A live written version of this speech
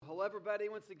Hello, everybody,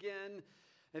 once again.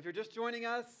 If you're just joining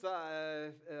us,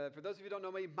 for those of you who don't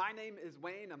know me, my name is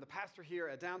Wayne. I'm the pastor here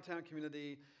at Downtown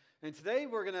Community. And today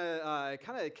we're going to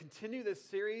kind of continue this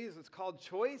series. It's called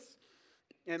Choice.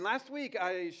 And last week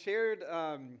I shared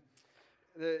about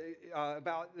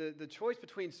the choice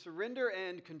between surrender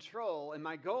and control. And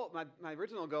my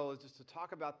original goal is just to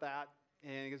talk about that.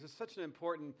 And it's just such an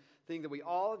important thing that we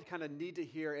all kind of need to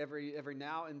hear every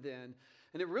now and then.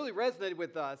 And it really resonated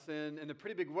with us in a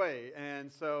pretty big way. And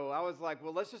so I was like,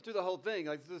 well, let's just do the whole thing.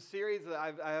 Like, this is a series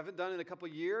that I haven't done in a couple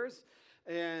years.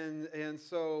 And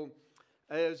so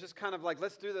it was just kind of like,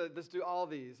 let's do all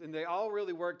these. And they all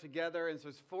really work together. And so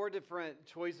there's 4 different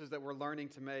choices that we're learning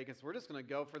to make. And so we're just going to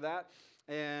go for that.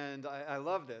 And I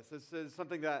love this. This is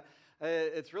something that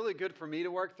it's really good for me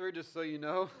to work through, just so you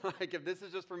know. Like, if this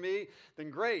is just for me, then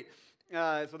great.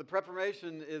 So the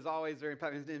preparation is always very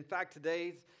important. In fact,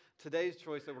 today's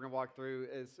choice that we're going to walk through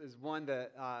is one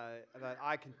that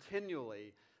I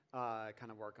continually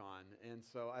kind of work on. And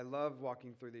so I love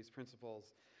walking through these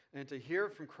principles and to hear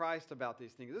from Christ about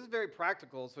these things. This is very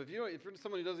practical. So if you're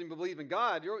someone who doesn't even believe in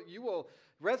God, you will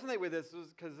resonate with this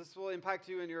because this will impact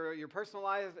you in your personal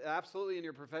life, absolutely in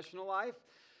your professional life.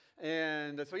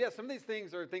 And so, some of these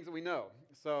things are things that we know.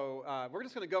 So we're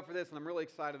just going to go for this, and I'm really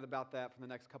excited about that for the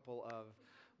next couple of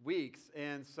weeks.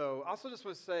 And so also just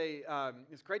want to say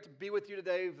it's great to be with you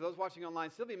today. For those watching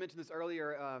online, Sylvia mentioned this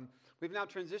earlier. We've now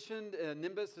transitioned.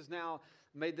 Nimbus has now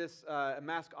made this a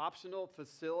mask optional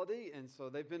facility, and so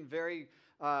they've been very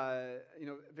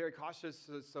cautious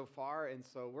so far, and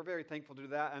so we're very thankful to do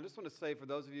that. And I just want to say, for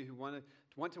those of you who want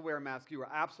to wear a mask, you are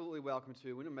absolutely welcome to.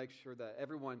 We want to make sure that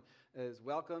everyone is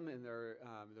welcome and their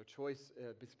choice,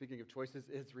 speaking of choices,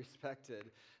 is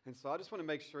respected. And so I just want to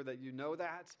make sure that you know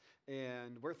that,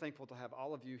 and we're thankful to have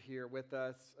all of you here with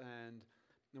us. And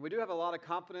we do have a lot of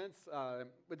confidence,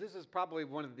 but this is probably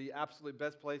one of the absolute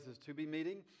best places to be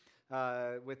meeting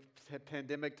with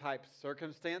pandemic-type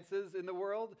circumstances in the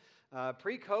world.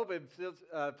 Pre-COVID,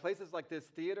 places like this,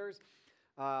 theaters,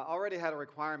 already had a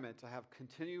requirement to have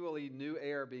continually new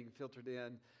air being filtered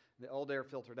in, the old air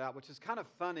filtered out, which is kind of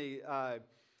funny.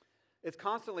 It's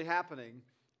constantly happening,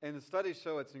 and the studies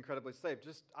show it's incredibly safe.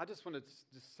 I just want to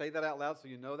just say that out loud so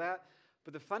you know that.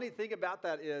 But the funny thing about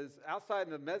that is, outside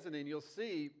in the mezzanine, you'll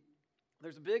see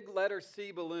there's a big letter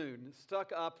C balloon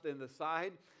stuck up in the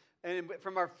side. And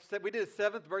we did a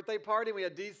 7th birthday party. We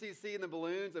had DCC in the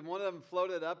balloons, and one of them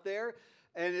floated up there.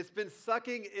 And it's been sucked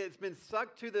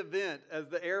to the vent as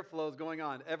the airflow is going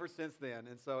on ever since then.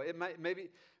 And so maybe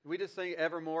we just sing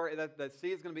evermore. That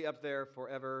C is going to be up there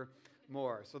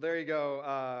forevermore. So there you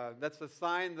go. That's a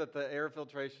sign that the air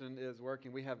filtration is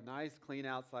working. We have nice, clean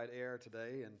outside air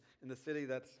today. And in the city,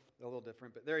 that's a little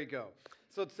different. But there you go.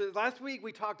 So last week,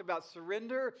 we talked about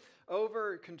surrender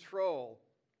over control.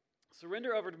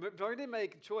 Surrender over, learn to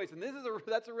make a choice. And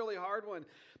that's a really hard one.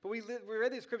 But we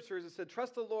read these scriptures. It said,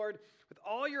 trust the Lord with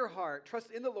all your heart. Trust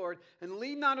in the Lord and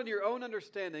lean not on your own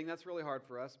understanding. That's really hard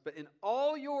for us. But in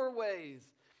all your ways,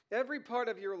 every part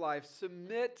of your life,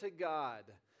 submit to God.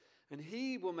 And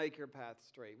He will make your path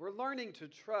straight. We're learning to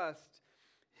trust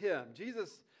Him.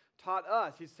 Jesus taught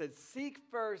us. He said, seek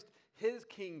first His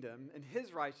kingdom and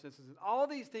His righteousness. And all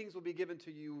these things will be given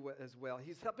to you as well.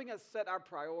 He's helping us set our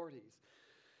priorities.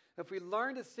 If we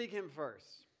learn to seek Him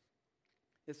first,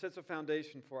 it sets a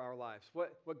foundation for our lives.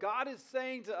 What God is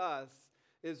saying to us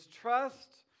is,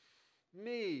 trust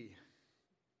me.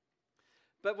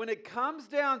 But when it comes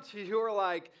down to your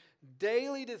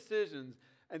daily decisions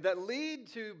and that lead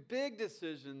to big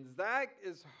decisions, that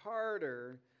is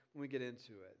harder when we get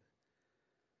into it.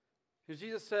 Because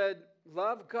Jesus said,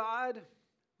 love God.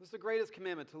 This is the greatest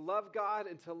commandment, to love God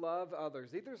and to love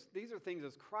others. These are things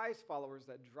as Christ followers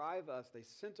that drive us. They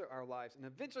center our lives. And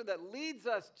eventually that leads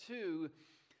us to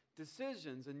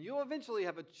decisions. And you'll eventually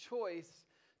have a choice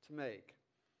to make.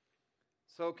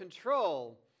 So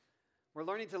control, we're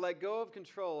learning to let go of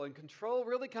control. And control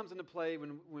really comes into play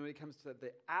when it comes to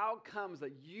the outcomes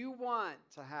that you want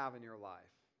to have in your life.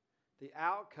 The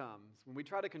outcomes. When we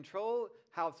try to control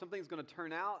how something's going to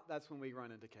turn out, that's when we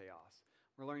run into chaos.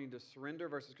 We're learning to surrender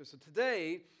versus control. So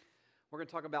today, we're going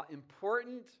to talk about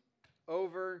important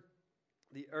over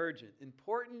the urgent.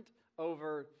 Important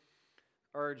over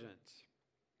urgent.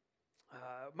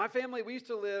 My family, we used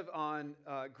to live on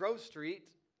Grove Street,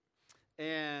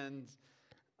 and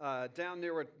down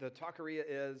near where the taqueria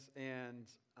is, and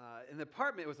in the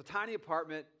apartment, it was a tiny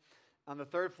apartment on the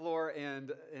 3rd floor,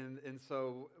 and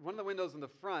so one of the windows in the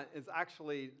front is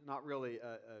actually not really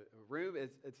a room.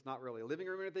 It's not really a living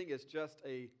room or anything. It's just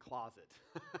a closet.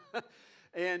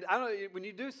 And I don't know, when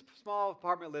you do small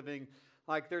apartment living,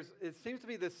 like it seems to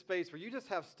be this space where you just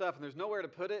have stuff and there's nowhere to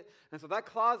put it. And so that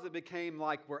closet became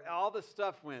like where all the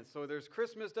stuff went. So there's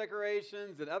Christmas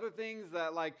decorations and other things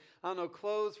that like, I don't know,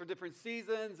 clothes for different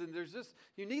seasons. And there's just,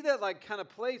 you need that like kind of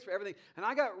place for everything. And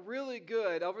I got really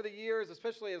good over the years,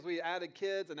 especially as we added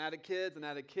kids and added kids and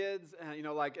added kids and, you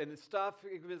know, like, and stuff,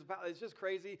 it's just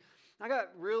crazy. I got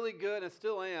really good, and I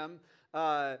still am,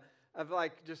 of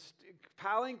like just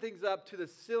piling things up to the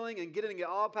ceiling and getting it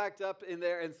all packed up in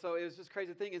there. And so it was just a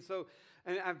crazy thing.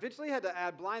 And I eventually had to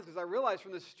add blinds because I realized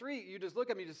from the street, you just look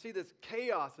at me, you just see this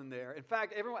chaos in there. In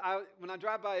fact, when I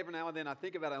drive by every now and then, I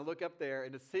think about it, I look up there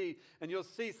and you'll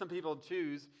see some people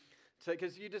choose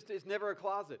because it's never a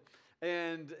closet.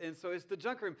 And so it's the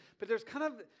junk room. But there's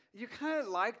you kind of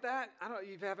like that. I don't know,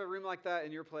 you have a room like that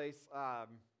in your place.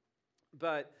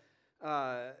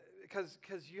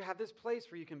 Because you have this place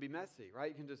where you can be messy,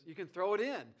 right? You can throw it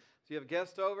in. So you have a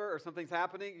guest over or something's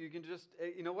happening, you can just,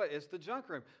 you know what, it's the junk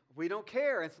room. We don't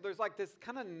care. And so there's like this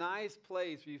kind of nice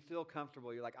place where you feel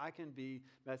comfortable. You're like, I can be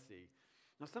messy.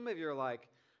 Now some of you are like,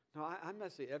 no, I'm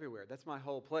messy everywhere. That's my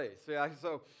whole place.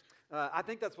 So I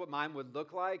think that's what mine would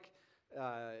look like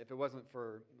if it wasn't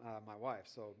for my wife.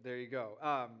 So there you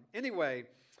go. Anyway,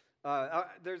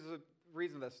 there's a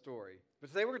reason for that story.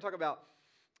 But today we're going to talk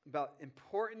about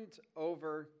important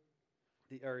over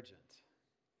the urgent.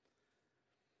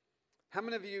 How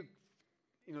many of you,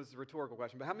 this is a rhetorical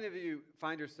question, but how many of you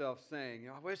find yourself saying,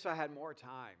 I wish I had more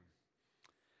time.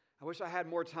 I wish I had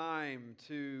more time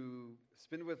to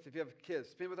spend with, if you have kids,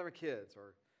 spend with our kids,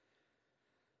 or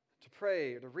to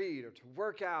pray, or to read, or to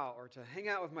work out, or to hang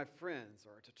out with my friends,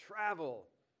 or to travel.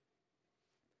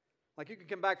 Like you can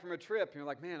come back from a trip and you're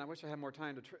like, man, I wish I had more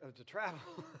time to travel.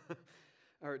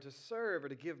 Or to serve, or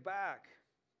to give back.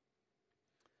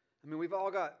 I mean, we've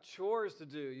all got chores to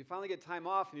do. You finally get time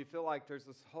off, and you feel like there's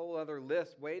this whole other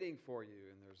list waiting for you.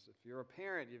 And if you're a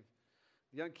parent, you've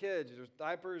young kids, there's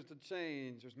diapers to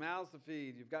change, there's mouths to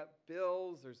feed, you've got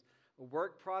bills, there's a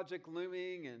work project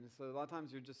looming, and so a lot of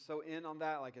times you're just so in on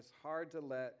that, like it's hard to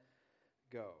let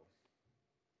go.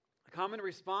 A common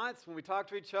response when we talk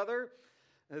to each other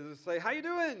is to say, "How you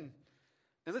doing?"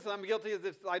 And listen, I'm guilty as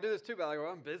if I do this too, but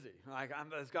I'm busy.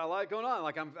 It's got a lot going on.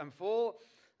 I'm full.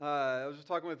 I was just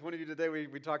talking with one of you today.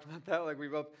 We talked about that. Like we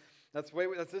both. That's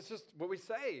just what we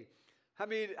say. I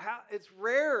mean, it's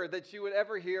rare that you would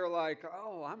ever hear like,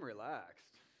 "Oh, I'm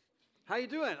relaxed." How you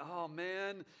doing? Oh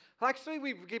man. Actually,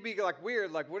 we could be like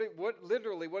weird. Like what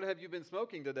have you been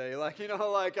smoking today?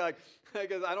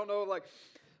 Because I don't know.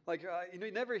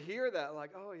 You never hear that.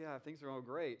 Like, oh yeah, things are all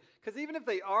great. Because even if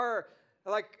they are.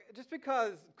 Just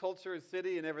because culture is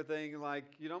city and everything,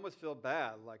 you'd almost feel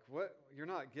bad. Like, what? You're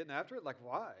not getting after it? Like,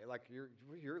 why? Like,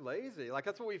 you're lazy. Like,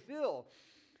 that's what we feel.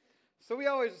 So we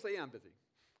always just say, yeah, I'm busy.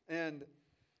 And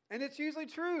it's usually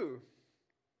true.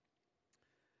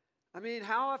 I mean,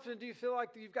 how often do you feel like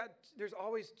there's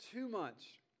always too much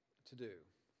to do?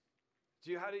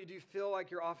 Do you feel like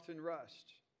you're often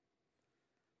rushed?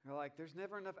 You're like, there's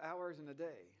never enough hours in a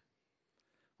day.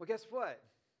 Well, guess what?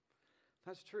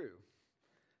 That's true.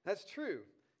 That's true.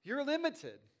 You're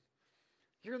limited.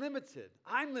 You're limited.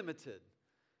 I'm limited.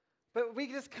 But we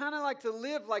just kind of like to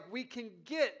live like we can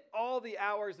get all the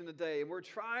hours in a day, and we're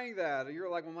trying that. And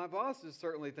you're like, well, my boss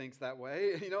certainly thinks that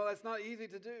way. That's not easy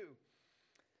to do.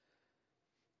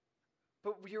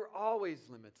 But you're always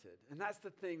limited. And that's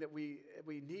the thing that we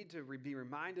need to be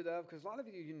reminded of, because a lot of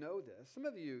you know this. Some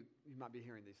of you might be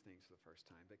hearing these things for the first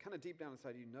time, but kind of deep down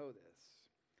inside you know this.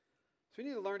 So we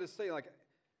need to learn to say,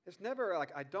 it's never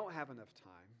like I don't have enough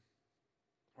time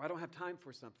or I don't have time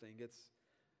for something. It's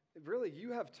really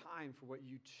you have time for what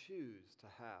you choose to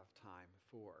have time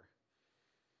for.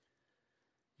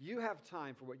 You have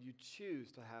time for what you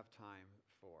choose to have time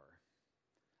for.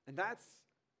 And that's,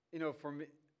 for me,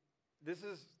 this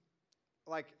is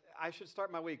like I should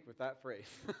start my week with that phrase.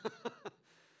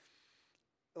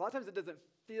 A lot of times it doesn't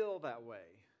feel that way.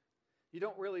 You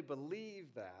don't really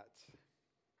believe that.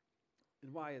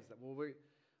 And why is that? Well,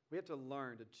 we have to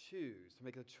learn to choose, to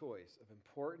make a choice of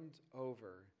important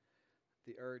over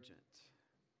the urgent.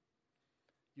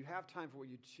 You have time for what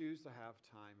you choose to have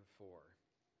time for.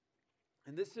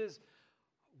 And this is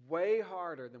way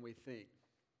harder than we think.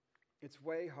 It's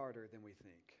way harder than we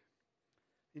think.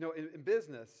 In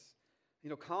business,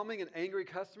 calming an angry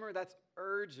customer, that's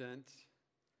urgent.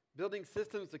 Building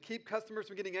systems to keep customers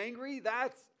from getting angry,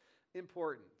 that's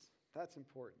important. That's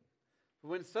important.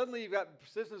 When suddenly you've got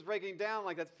systems breaking down,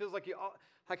 that feels like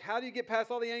how do you get past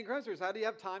all the angry customers? How do you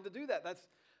have time to do that?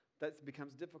 That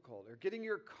becomes difficult. Or getting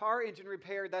your car engine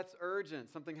repaired, that's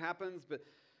urgent. Something happens, but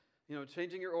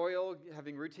changing your oil,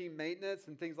 having routine maintenance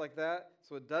and things like that,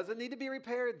 so it doesn't need to be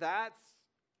repaired, that's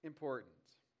important.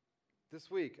 This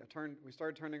week, we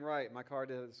started turning right. My car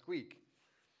did a squeak.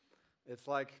 It's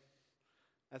like,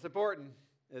 that's important.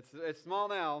 It's small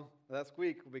now. That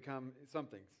squeak will become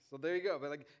something. So there you go.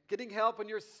 But like getting help when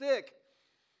you're sick,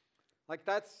 like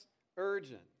that's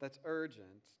urgent. That's urgent.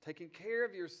 Taking care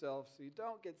of yourself so you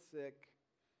don't get sick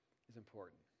is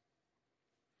important.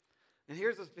 And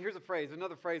here's a phrase,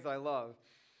 another phrase I love.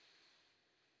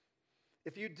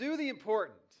 If you do the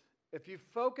important, if you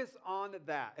focus on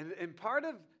that, and part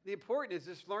of the important is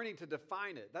just learning to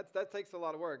define it. That takes a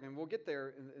lot of work, and we'll get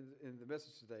there in the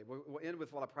message today. We'll end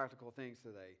with a lot of practical things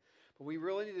today. But we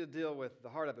really need to deal with the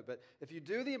heart of it. But if you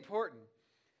do the important,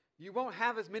 you won't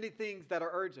have as many things that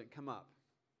are urgent come up.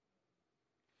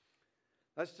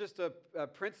 That's just a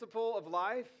principle of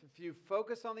life. If you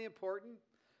focus on the important.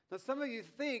 Now, some of you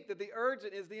think that the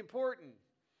urgent is the important.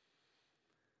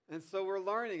 And so we're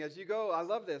learning as you go. I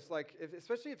love this. Like,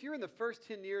 especially if you're in the first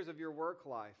 10 years of your work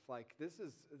life, like this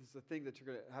is a thing that you're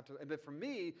going to have to. But for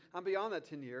me, I'm beyond that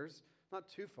 10 years. Not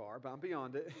too far, but I'm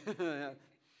beyond it.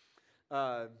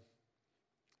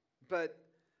 But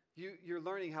you're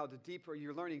learning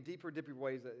you're learning deeper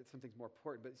ways that something's more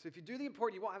important. But so if you do the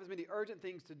important, you won't have as many urgent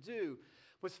things to do.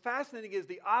 What's fascinating is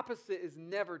the opposite is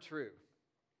never true.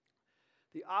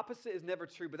 The opposite is never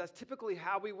true, but that's typically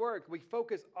how we work. We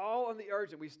focus all on the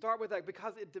urgent. We start with that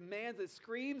because it demands, it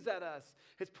screams at us.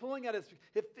 It's pulling at us,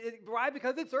 right?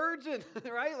 Because it's urgent,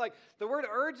 right? Like the word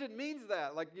urgent means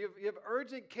that. Like you have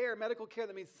urgent care, medical care.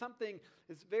 That means something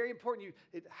is very important.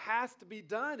 It has to be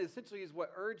done, essentially, is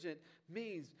what urgent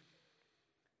means.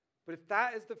 But if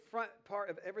that is the front part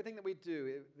of everything that we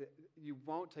do, you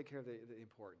won't take care of the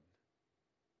important.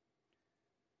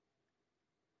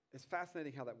 It's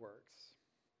fascinating how that works.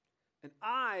 And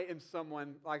I am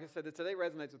someone, like I said, that today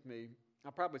resonates with me.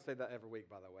 I'll probably say that every week,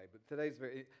 by the way, but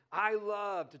I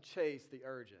love to chase the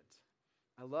urgent.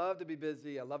 I love to be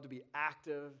busy. I love to be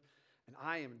active, and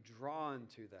I am drawn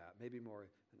to that, maybe more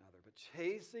than other. But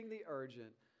chasing the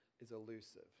urgent is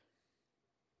elusive.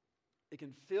 It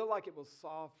can feel like it will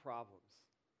solve problems,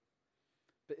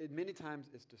 but many times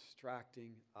it's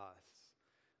distracting us.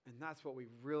 And that's what we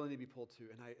really need to be pulled to.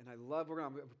 And I love, I'm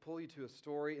going to pull you to a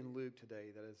story in Luke today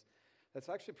that's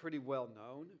actually pretty well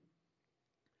known.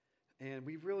 And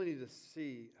we really need to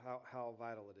see how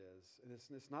vital it is. And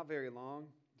it's not very long,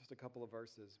 just a couple of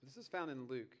verses. But this is found in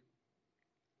Luke.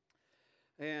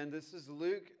 And this is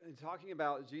Luke talking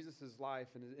about Jesus' life.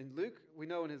 And in Luke, we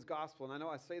know in his gospel, and I know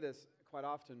I say this quite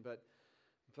often, but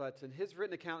in his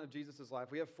written account of Jesus' life,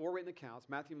 we have 4 written accounts,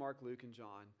 Matthew, Mark, Luke, and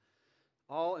John.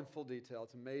 All in full detail.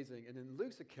 It's amazing. And in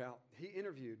Luke's account, he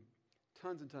interviewed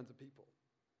tons and tons of people.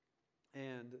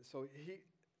 And so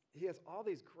he has all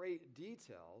these great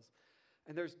details.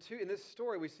 And in this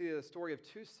story, we see a story of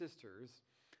 2 sisters,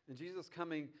 and Jesus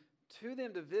coming to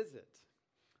them to visit,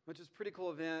 which is a pretty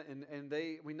cool event. And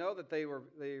we know that they're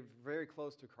very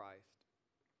close to Christ.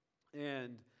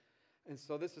 And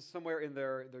so this is somewhere in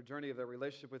their journey of their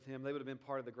relationship with him. They would have been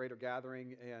part of the greater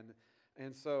gathering.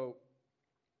 And so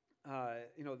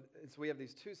so we have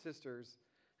these 2 sisters,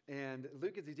 and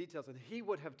Luke gives these details, and he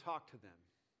would have talked to them.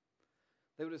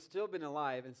 They would have still been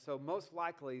alive, and so most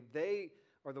likely they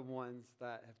are the ones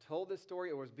that have told this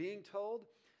story or was being told.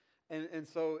 And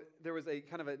so there was a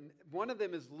kind of one of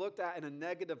them is looked at in a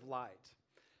negative light.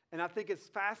 And I think it's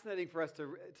fascinating for us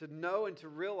to know and to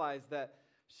realize that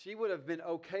she would have been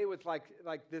okay with like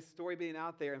this story being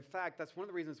out there. In fact, that's one of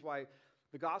the reasons why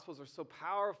the Gospels are so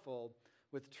powerful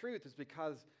with truth, is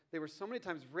because they were so many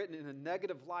times written in a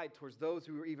negative light towards those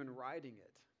who were even writing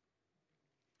it.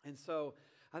 And so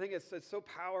I think it's so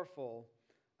powerful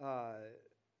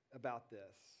about this.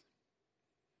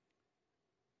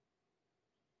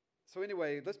 So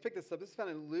anyway, let's pick this up. This is found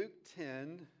in Luke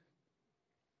 10.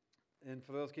 And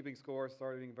for those keeping score,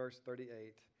 starting verse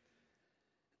 38.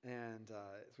 And so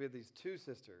we have these 2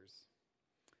 sisters.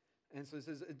 And so it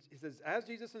says, as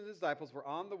Jesus and his disciples were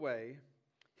on the way,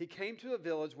 he came to a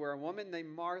village where a woman named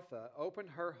Martha opened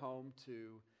her home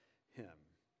to him.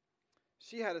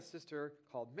 She had a sister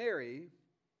called Mary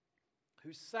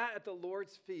who sat at the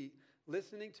Lord's feet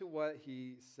listening to what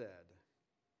he said.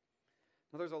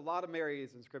 Now, there's a lot of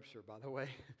Marys in Scripture, by the way.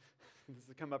 This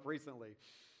has come up recently.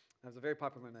 That was a very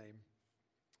popular name.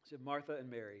 She had Martha and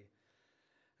Mary.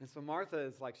 And so Martha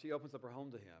is like, she opens up her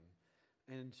home to him.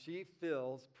 And she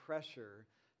feels pressure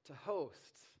to host.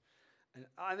 And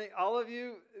I think all of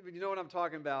you, you know what I'm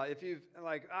talking about. If you've,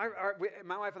 like,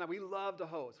 my wife and I, we love to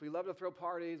host. We love to throw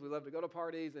parties. We love to go to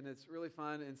parties, and it's really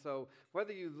fun. And so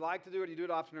whether you like to do it, you do it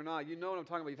often or not, you know what I'm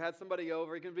talking about. You've had somebody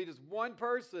over. It can be just one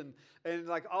person, and,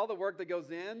 like, all the work that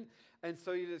goes in. And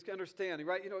so you just understand,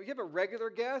 right? You know, you have a regular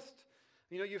guest.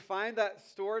 You know, you find that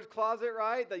storage closet,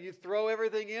 right, that you throw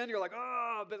everything in. You're like,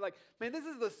 oh, but like, man, this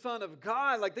is the Son of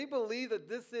God. Like, they believe that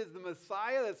this is the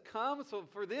Messiah that's come. So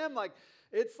for them, like,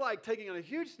 it's like taking on a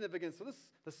huge significance. So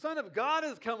the Son of God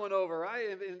is coming over, right?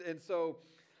 And so,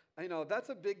 you know, that's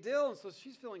a big deal. And so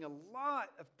she's feeling a lot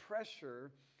of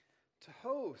pressure to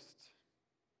host.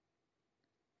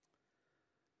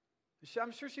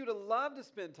 I'm sure she would have loved to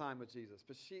spend time with Jesus,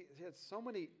 but she had so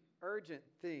many urgent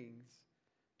things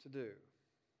to do.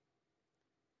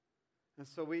 And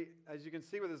so as you can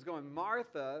see where this is going,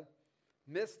 Martha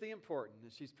missed the important,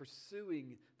 and she's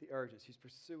pursuing the urgent. She's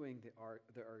pursuing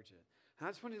the urgent. And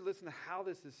I just want you to listen to how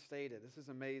this is stated. This is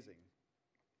amazing.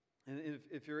 And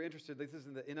if you're interested, this is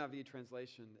in the NIV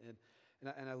translation,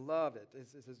 and I love it. It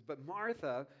says, but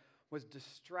Martha was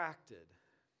distracted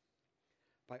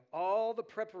by all the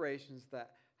preparations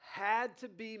that had to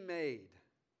be made.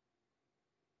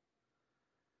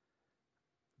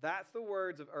 That's the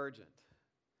words of urgent.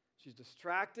 She's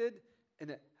distracted,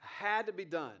 and it had to be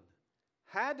done.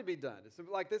 Had to be done. It's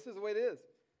like, this is the way it is.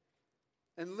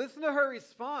 And listen to her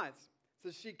response. So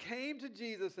she came to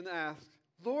Jesus and asked,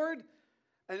 Lord,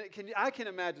 and I can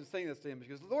imagine saying this to him. She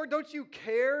goes, Lord, don't you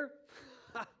care?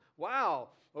 Wow,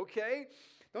 okay.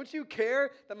 Don't you care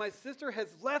that my sister has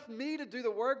left me to do the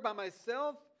work by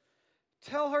myself?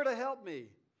 Tell her to help me.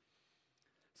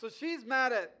 So she's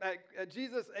mad at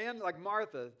Jesus and like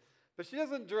Martha, but she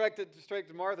doesn't direct it straight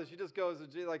to Martha. She just goes to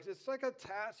Jesus, like, it's like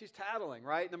she's tattling,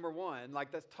 right? Number one,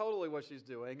 like, that's totally what she's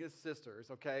doing. It's sisters,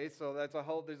 okay? So that's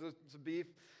there's some beef.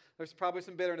 There's probably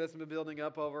some bitterness in building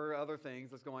up over other things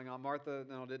that's going on. Martha,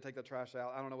 did take the trash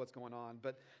out. I don't know what's going on,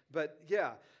 but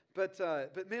yeah. But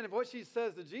man, if what she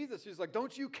says to Jesus, she's like,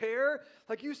 don't you care?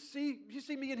 Like, you see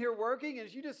me in here working,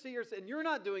 and you just see her, and you're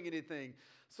not doing anything.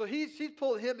 So she's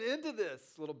pulled him into this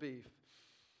little beef.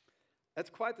 That's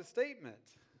quite the statement.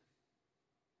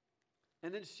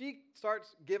 And then she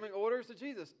starts giving orders to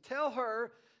Jesus. Tell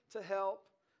her to help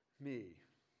me.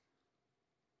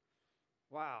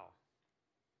 Wow.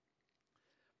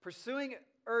 Pursuing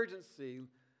urgency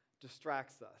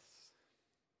distracts us.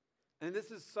 And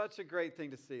this is such a great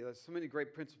thing to see. There's so many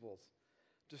great principles.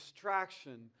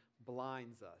 Distraction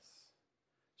blinds us.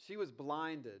 She was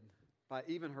blinded by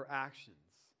even her actions.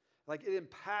 Like, it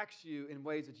impacts you in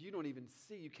ways that you don't even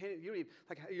see. You don't even,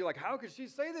 like, you're like, how could she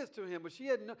say this to him? But she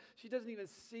doesn't even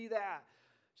see that.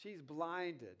 She's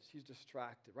blinded. She's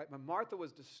distracted, right? But Martha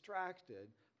was distracted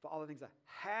by all the things that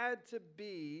had to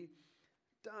be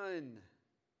done.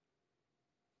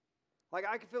 Like,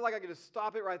 I feel like I could just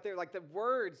stop it right there. Like, the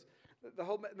words, the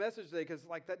whole message today, because,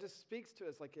 like, that just speaks to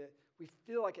us. Like, we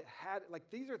feel like it had, like,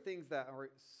 these are things that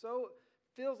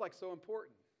feels like so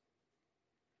important.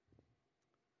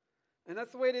 And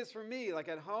that's the way it is for me. Like,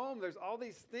 at home, there's all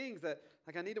these things that,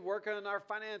 like, I need to work on our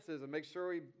finances and make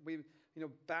sure we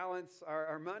balance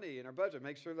our money and our budget.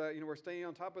 Make sure that, we're staying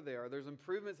on top of there. There's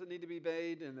improvements that need to be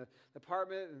made in the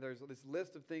apartment, and there's this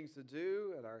list of things to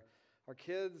do. And our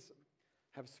kids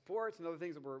have sports and other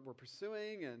things that we're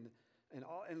pursuing, and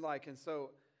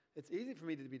so it's easy for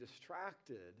me to be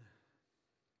distracted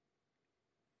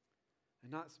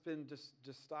and not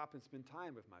just stop and spend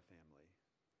time with my family,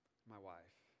 my wife.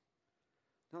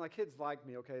 Now, my kids like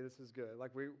me, okay, this is good.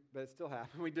 But it still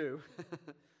happens. We do.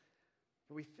 But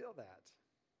we feel that.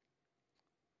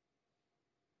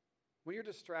 When you're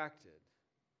distracted,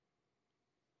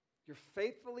 you're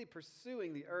faithfully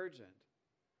pursuing the urgent,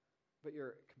 but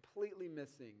you're completely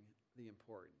missing the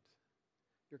important.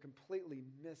 You're completely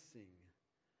missing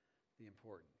the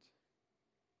important.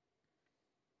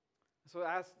 So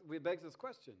it begs this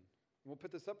question. We'll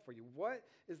put this up for you. What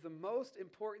is the most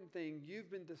important thing you've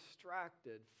been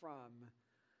distracted from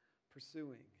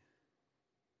pursuing?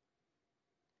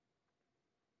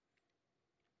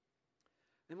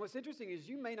 And what's interesting is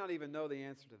you may not even know the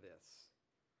answer to this.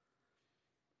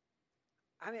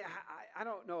 I mean, I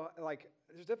don't know. Like,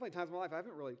 there's definitely times in my life I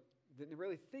didn't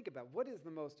really think about what is the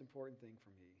most important thing for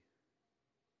me.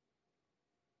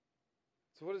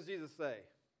 So what does Jesus say?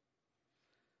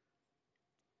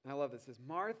 And I love this. It says,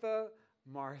 Martha,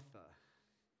 Martha.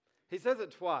 He says it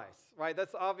twice, right?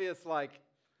 That's obvious, like,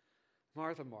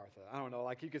 Martha, Martha. I don't know,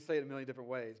 like, you could say it a million different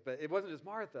ways, but it wasn't just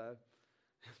Martha.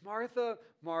 It's Martha,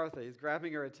 Martha. He's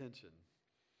grabbing her attention.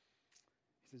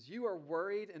 He says, you are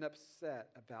worried and upset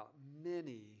about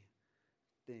many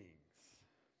things.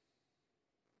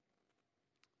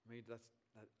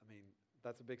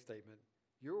 That's a big statement.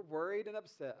 You're worried and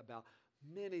upset about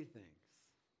many things.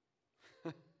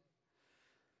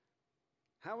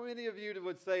 How many of you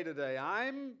would say today,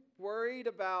 I'm worried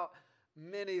about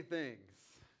many things?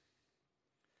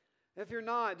 If you're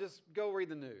not, just go read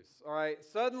the news, all right?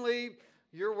 Suddenly,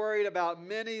 you're worried about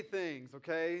many things,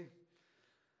 okay?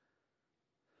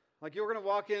 Like you're going to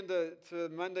walk into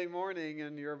Monday morning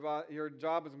and your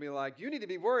job is going to be like, you need to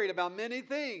be worried about many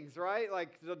things, right?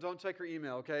 Like, don't check your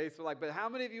email, okay? So like, but how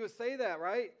many of you would say that,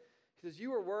 right? He says,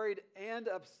 you are worried and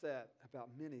upset about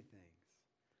many things.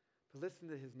 But listen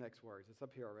to his next words. It's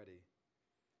up here already.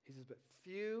 He says, but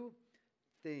few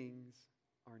things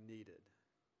are needed.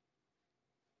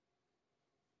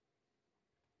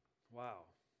 Wow.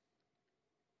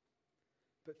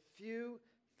 But few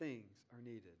things are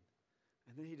needed.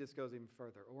 And then he just goes even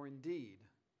further. Or indeed,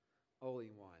 only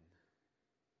one.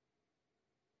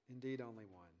 Indeed, only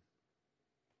one.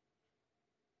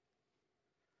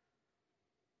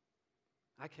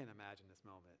 I can't imagine this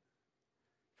moment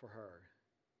for her.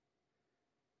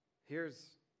 Here's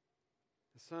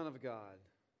the Son of God,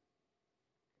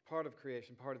 part of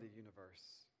creation, part of the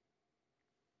universe,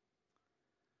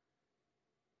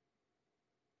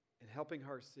 and helping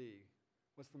her see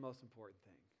what's the most important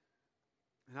thing.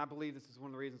 And I believe this is one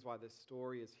of the reasons why this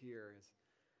story is here, is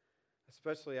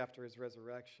especially after his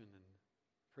resurrection and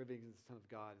proving he's the Son of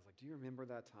God. It's like, do you remember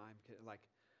that time? And it was like,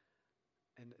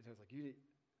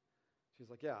 she's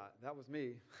like, yeah, that was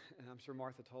me. And I'm sure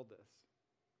Martha told this.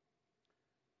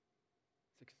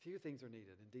 It's like, few things are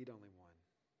needed, indeed only one.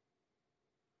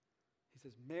 He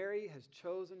says, Mary has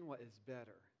chosen what is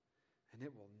better, and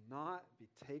it will not be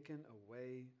taken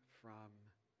away from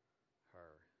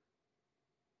her.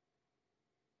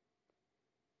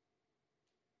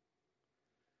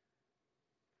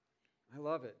 I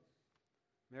love it.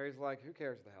 Mary's like, who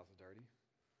cares if the house is dirty?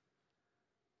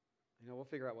 We'll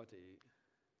figure out what to eat.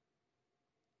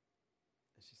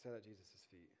 And she sat at Jesus'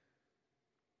 feet.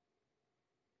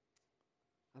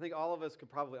 I think all of us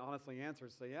could probably honestly answer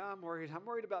and say, yeah, I'm worried. I'm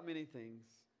worried about many things.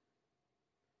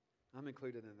 I'm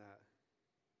included in that.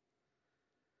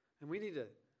 And we need to,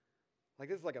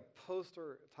 this is like a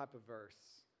poster type of verse.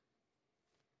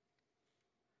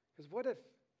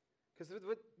 Because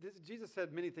Jesus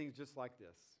said many things just like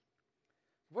this.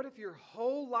 What if your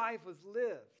whole life was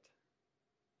lived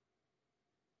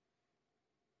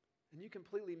and you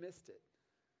completely missed it?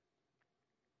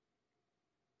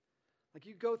 Like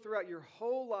you go throughout your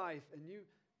whole life and you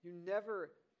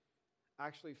never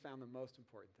actually found the most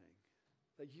important thing.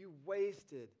 Like you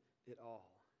wasted it all.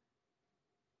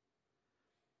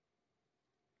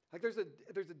 Like there's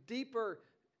a deeper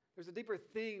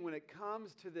thing when it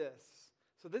comes to this.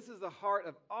 So this is the heart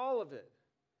of all of it.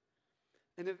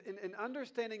 And in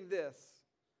understanding this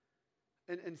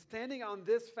and standing on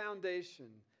this foundation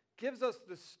gives us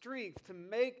the strength to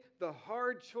make the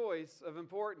hard choice of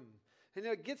important. And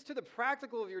it gets to the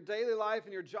practical of your daily life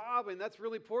and your job, and that's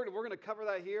really important. We're going to cover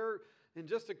that here in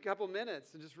just a couple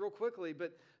minutes and just real quickly.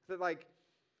 But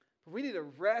we need to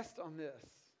rest on this.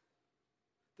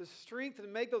 The strength to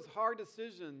make those hard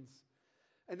decisions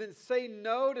and then say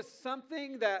no to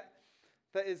something that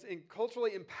is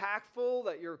culturally impactful,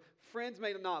 that your friends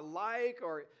may not like,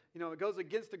 or it goes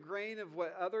against the grain of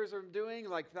what others are doing.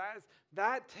 Like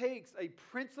that takes a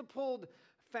principled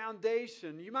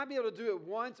foundation. You might be able to do it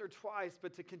once or twice,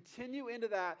 but to continue into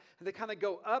that and to kind of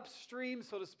go upstream,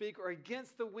 so to speak, or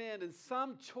against the wind, and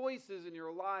some choices in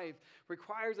your life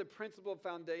requires a principled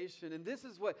foundation. And this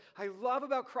is what I love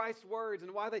about Christ's words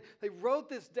and why they wrote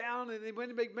this down and they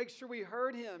wanted to make sure we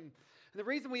heard him. And the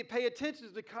reason we pay attention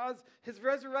is because his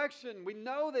resurrection, we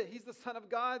know that he's the Son of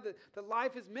God, that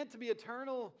life is meant to be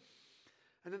eternal,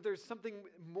 and that there's something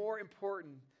more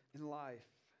important in life.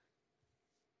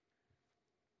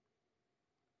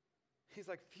 He's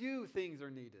like, few things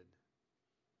are needed.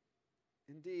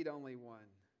 Indeed, only one.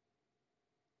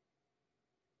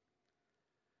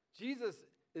 Jesus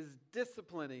is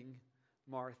disciplining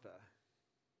Martha.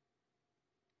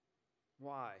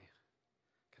 Why?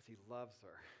 Because he loves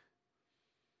her.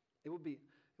 It would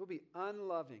be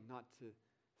unloving not to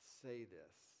say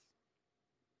this.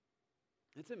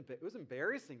 It was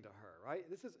embarrassing to her, right?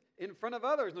 This is in front of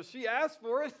others. No, she asked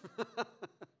for it.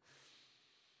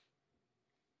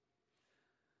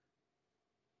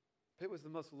 It was the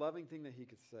most loving thing that he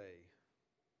could say.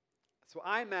 So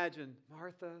I imagine,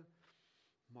 Martha,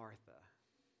 Martha.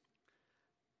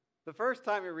 The first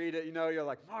time you read it, you're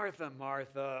like, Martha,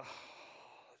 Martha,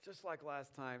 just like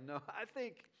last time. No, I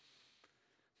think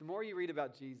the more you read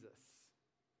about Jesus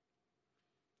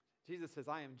says,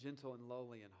 I am gentle and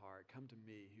lowly in heart. Come to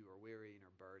me who are weary and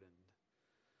are burdened.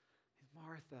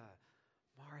 Martha,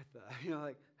 Martha. You know,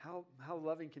 like how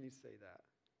loving can you say that?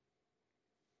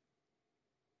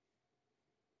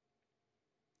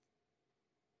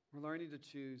 We're learning to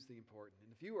choose the important.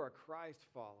 And if you are a Christ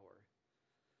follower,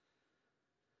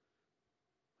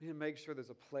 we need to make sure there's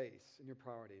a place in your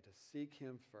priority to seek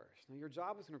Him first. Now, your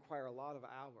job is going to require a lot of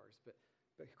hours, but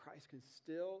Christ can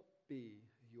still be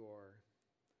your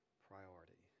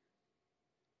priority.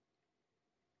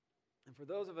 And for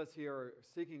those of us here who are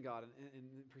seeking God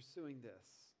and pursuing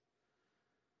this,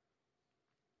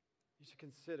 you should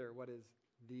consider what is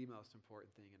the most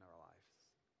important thing in our lives.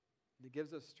 And it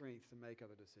gives us strength to make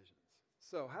other decisions.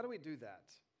 So how do we do that?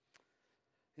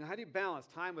 You know, how do you balance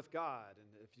time with God? And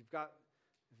if you've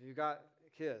got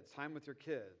kids, time with your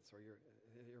kids, or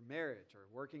your marriage, or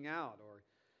working out,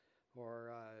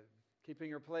 or keeping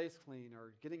your place clean,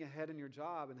 or getting ahead in your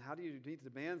job, and how do you meet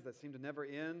demands that seem to never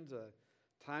end?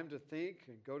 Time to think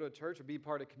and go to a church or be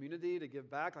part of community to give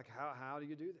back. Like how do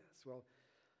you do this? Well,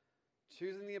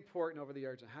 choosing the important over the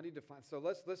urgent. How do you define? So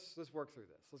let's work through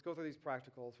this. Let's go through these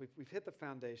practicals. We've hit the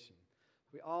foundation.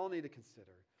 We all need to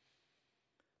consider.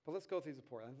 But let's go through these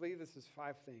important. I believe this is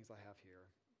 5 things I have here.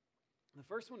 The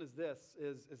first one is this: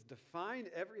 is define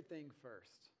everything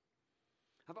first.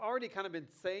 I've already kind of been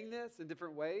saying this in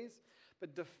different ways,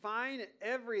 but define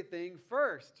everything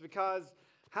first, because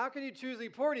how can you choose the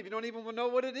important if you don't even know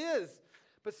what it is?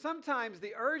 But sometimes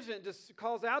the urgent just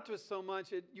calls out to us so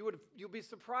much, you'll be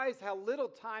surprised how little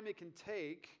time it can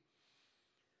take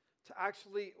to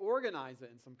actually organize it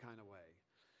in some kind of way.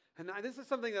 And this is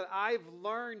something that I've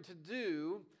learned to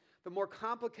do the more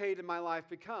complicated my life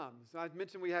becomes. I've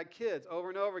mentioned we had kids over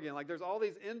and over again. Like there's all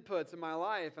these inputs in my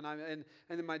life, and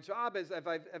in my job, as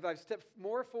I've stepped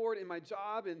more forward in my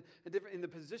job and in the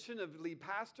position of lead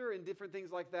pastor and different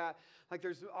things like that. Like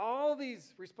there's all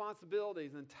these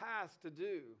responsibilities and tasks to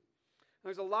do.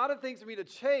 There's a lot of things for me to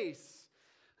chase,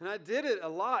 and I did it a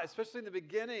lot, especially in the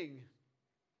beginning.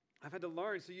 I've had to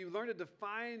learn. So you learn to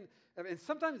define, and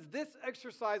sometimes this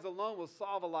exercise alone will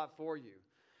solve a lot for you.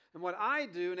 And what I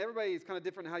do, and everybody is kind of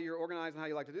different in how you're organized and how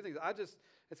you like to do things,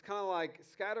 it's kind of like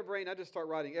scatterbrain. I just start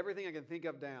writing everything I can think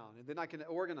of down, and then I can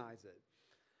organize it.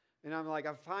 And I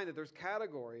find that there's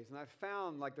categories, and I've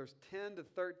found like there's 10 to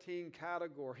 13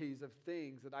 categories of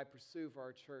things that I pursue for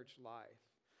our church life.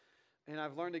 And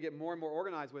I've learned to get more and more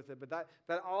organized with it, but that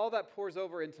all that pours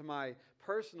over into my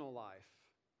personal life.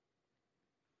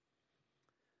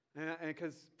 And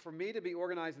because for me to be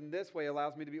organized in this way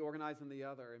allows me to be organized in the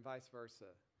other, and vice versa.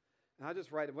 And I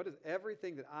just write, what is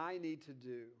everything that I need to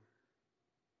do?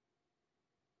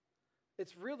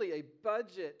 It's really a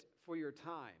budget for your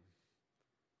time.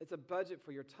 It's a budget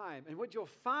for your time. And what you'll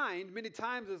find many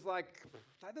times is like,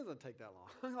 that doesn't take that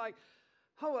long. Like,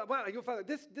 oh, wow, you'll find that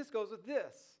this goes with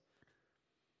this.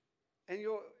 And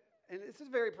it's a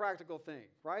very practical thing,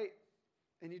 right?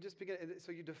 And you just begin,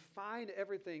 so you define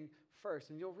everything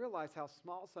first, and you'll realize how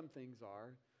small some things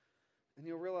are. And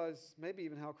you'll realize maybe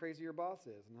even how crazy your boss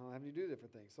is and how having you do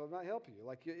different things. So it might help you.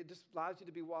 Like it just allows you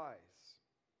to be wise.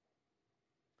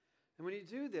 And when you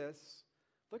do this,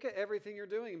 look at everything you're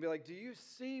doing and be like, do you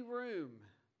see room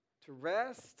to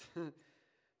rest? Do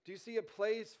you see a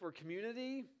place for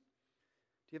community? Do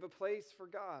you have a place for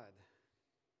God?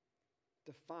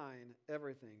 Define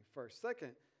everything first.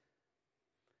 Second,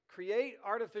 create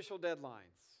artificial deadlines.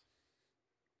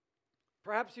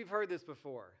 Perhaps you've heard this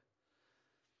before.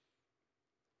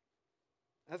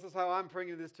 This is how I'm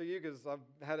bringing this to you because I've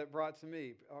had it brought to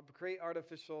me. Create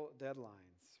artificial deadlines.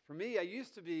 For me, I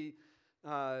used to be,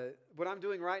 what I'm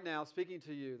doing right now, speaking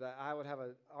to you, that I would have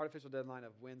an artificial deadline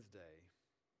of Wednesday.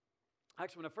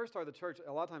 Actually, when I first started the church,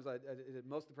 a lot of times I did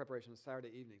most of the preparation on Saturday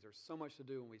evenings. There's so much to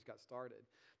do when we got started.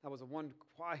 That was one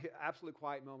absolute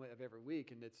quiet moment of every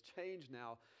week, and it's changed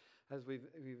now as we've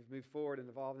moved forward and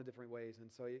evolved in different ways.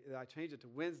 And so I changed it to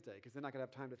Wednesday because then I could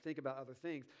have time to think about other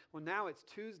things. Well, now it's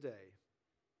Tuesday.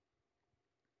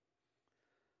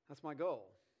 That's my goal,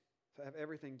 to have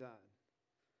everything done.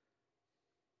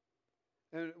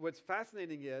 And what's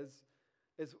fascinating is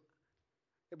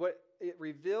what it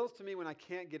reveals to me when I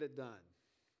can't get it done.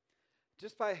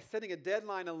 Just by setting a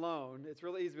deadline alone, it's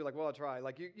really easy to be like, well, I'll try.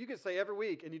 Like you can say every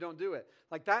week and you don't do it.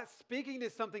 Like that's speaking to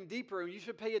something deeper, and you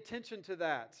should pay attention to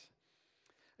that.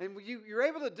 And you're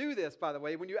able to do this, by the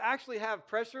way, when you actually have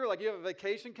pressure, like you have a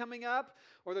vacation coming up,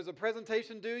 or there's a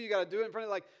presentation due, you got to do it in front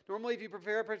of, like, normally if you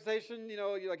prepare a presentation,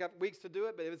 you like have weeks to do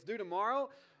it, but if it's due tomorrow,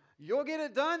 you'll get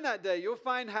it done that day. You'll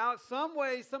find some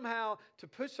way, somehow, to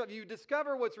push up. You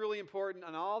discover what's really important,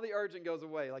 and all the urgent goes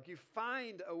away. Like you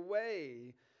find a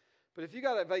way. But if you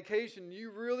got a vacation, you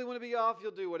really want to be off,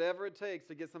 you'll do whatever it takes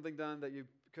to get something done that you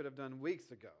could have done weeks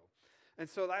ago. And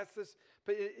so that's this.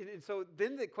 And so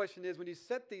then the question is, when you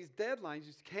set these deadlines,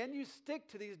 can you stick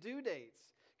to these due dates?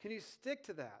 Can you stick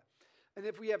to that? And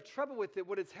if we have trouble with it,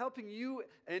 what it's helping you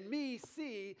and me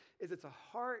see is it's a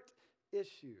heart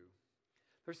issue.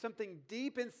 There's something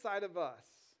deep inside of us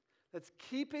that's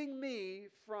keeping me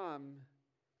from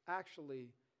actually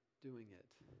doing it.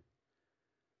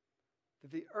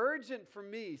 That the urgent for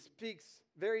me speaks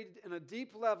very in a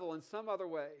deep level in some other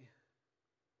way.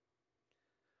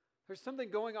 There's something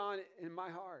going on in my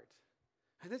heart.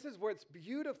 And this is what's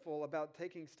beautiful about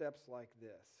taking steps like this.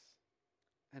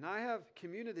 And I have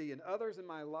community and others in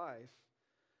my life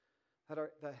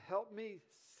that help me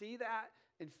see that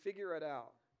and figure it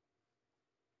out.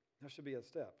 That should be a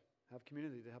step. Have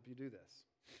community to help you do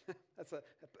this. That's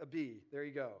a B. There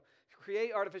you go.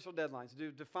 Create artificial deadlines.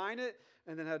 Define it,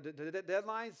 and then have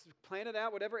deadlines, plan it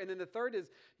out, whatever. And then the third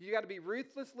is you got to be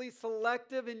ruthlessly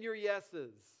selective in your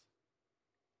yeses.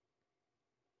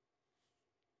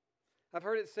 I've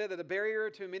heard it said that a barrier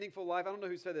to a meaningful life, I don't know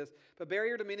who said this, but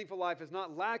barrier to meaningful life is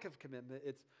not lack of commitment,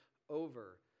 it's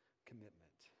over-commitment.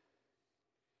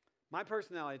 My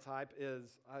personality type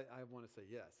is, I want to say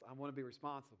yes. I want to be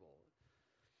responsible.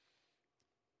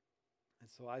 And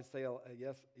so I say a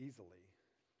yes easily.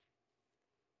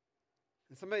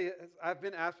 And I've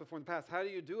been asked before in the past, how do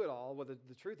you do it all? Well,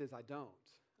 the truth is I don't.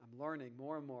 I'm learning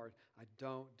more and more. I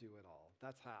don't do it all.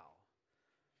 That's how.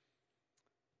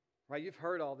 Right? You've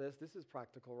heard all this. This is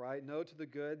practical, right? No to the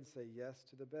good and say yes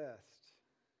to the best.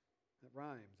 That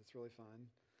rhymes. It's really fun.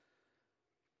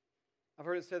 I've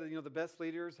heard it said that, the best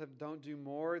leaders don't do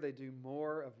more. They do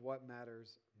more of what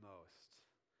matters most.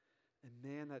 And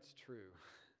man, that's true.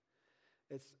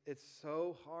 It's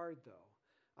so hard,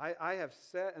 though. I have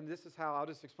set, and this is how, I'll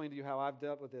just explain to you how I've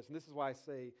dealt with this. And this is why I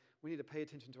say we need to pay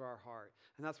attention to our heart.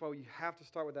 And that's why you have to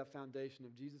start with that foundation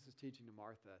of Jesus' teaching to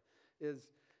Martha, is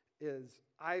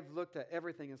I've looked at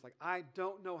everything and it's like, I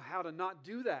don't know how to not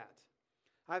do that.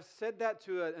 I've said that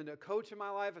to a coach in my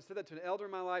life. I've said that to an elder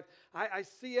in my life. I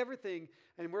see everything,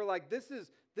 and we're like, this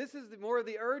is more of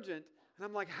the urgent. And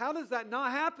I'm like, how does that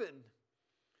not happen?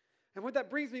 And what that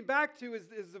brings me back to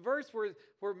is the verse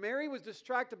where Mary was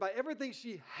distracted by everything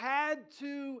she had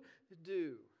to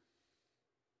do.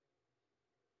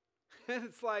 And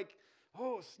it's like,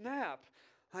 oh, snap.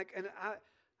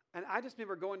 And I just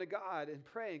remember going to God and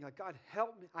praying, like, God,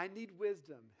 help me. I need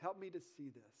wisdom. Help me to see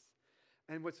this.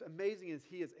 And what's amazing is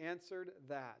He has answered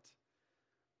that.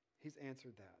 He's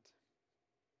answered that.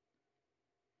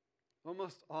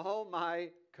 Almost all my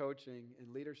coaching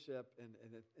and leadership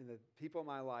and the people in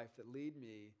my life that lead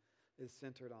me is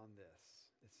centered on this.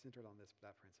 It's centered on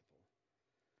that principle.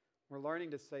 We're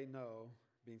learning to say no,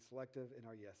 being selective in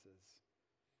our yeses.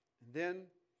 And then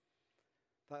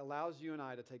that allows you and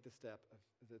I to take the step of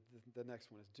the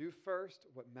next one is do first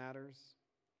what matters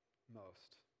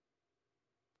most.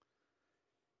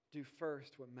 Do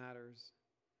first what matters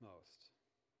most.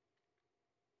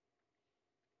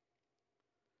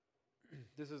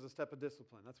 This is a step of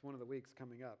discipline. That's one of the weeks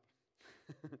coming up.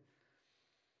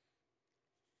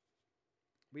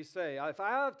 We say, if I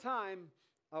have time,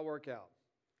 I'll work out.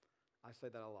 I say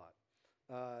that a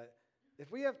lot. If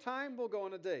we have time, we'll go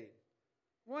on a date.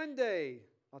 One day,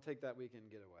 I'll take that weekend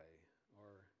getaway. Or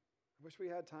I wish we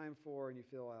had time for, and you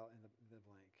fill out in the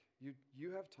blank.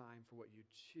 You have time for what you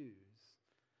choose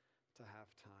to have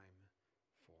time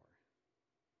for.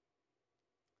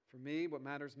 For me, what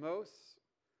matters most,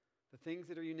 the things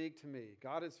that are unique to me.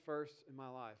 God is first in my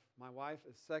life. My wife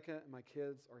is second, and my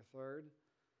kids are third.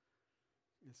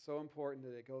 It's so important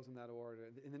that it goes in that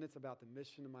order. And then it's about the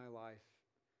mission of my life.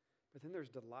 But then there's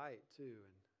delight, too,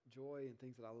 and joy and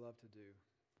things that I love to do.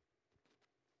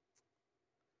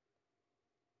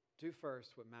 Do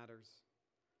first what matters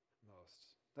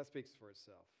most. That speaks for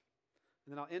itself.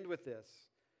 And then I'll end with this.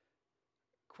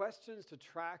 Questions to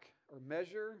track or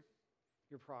measure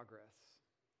your progress.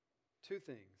 Two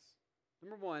things.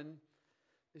 Number one,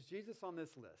 is Jesus on this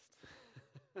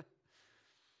list?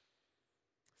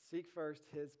 Seek first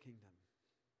His kingdom.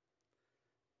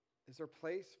 Is there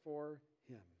place for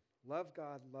Him? Love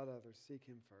God, love others, seek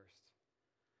Him first.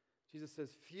 Jesus says,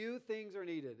 few things are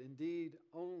needed, indeed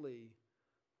only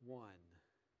one.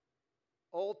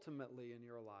 Ultimately in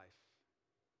your life,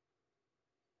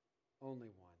 only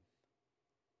one.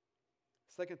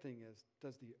 Second thing is,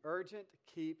 does the urgent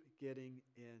keep getting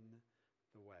in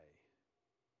the way?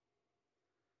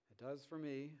 It does for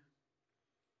me.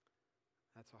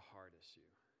 That's a hard issue.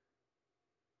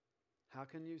 How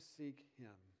can you seek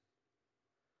Him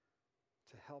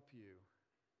to help you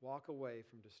walk away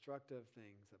from destructive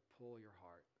things that pull your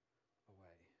heart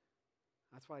away?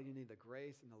 That's why you need the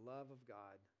grace and the love of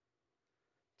God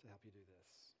to help you do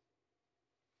this.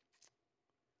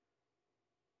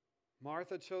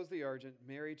 Martha chose the urgent,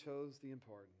 Mary chose the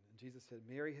important. And Jesus said,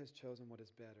 Mary has chosen what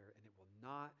is better, and it will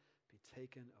not be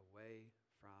taken away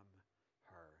from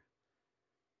her.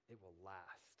 It will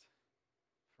last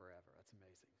forever. That's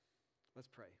amazing. Let's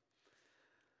pray.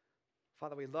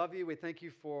 Father, we love you. We thank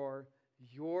you for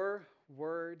your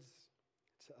words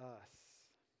to us.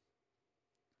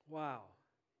 Wow.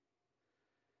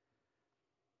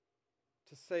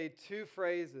 To say two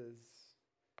phrases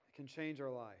can change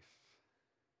our life.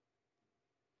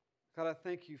 God, I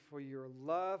thank you for your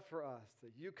love for us,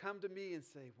 that you come to me and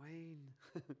say, Wayne,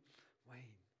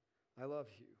 Wayne, I love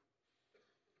you.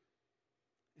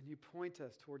 And you point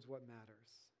us towards what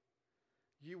matters.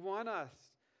 You want us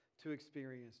to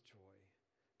experience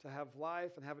joy, to have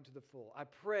life and have it to the full. I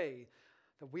pray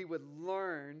that we would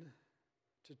learn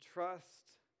to trust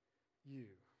you.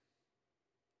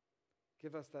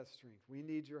 Give us that strength. We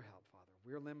need your help, Father.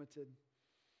 We're limited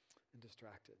and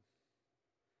distracted.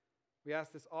 We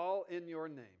ask this all in your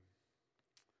name.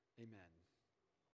 Amen.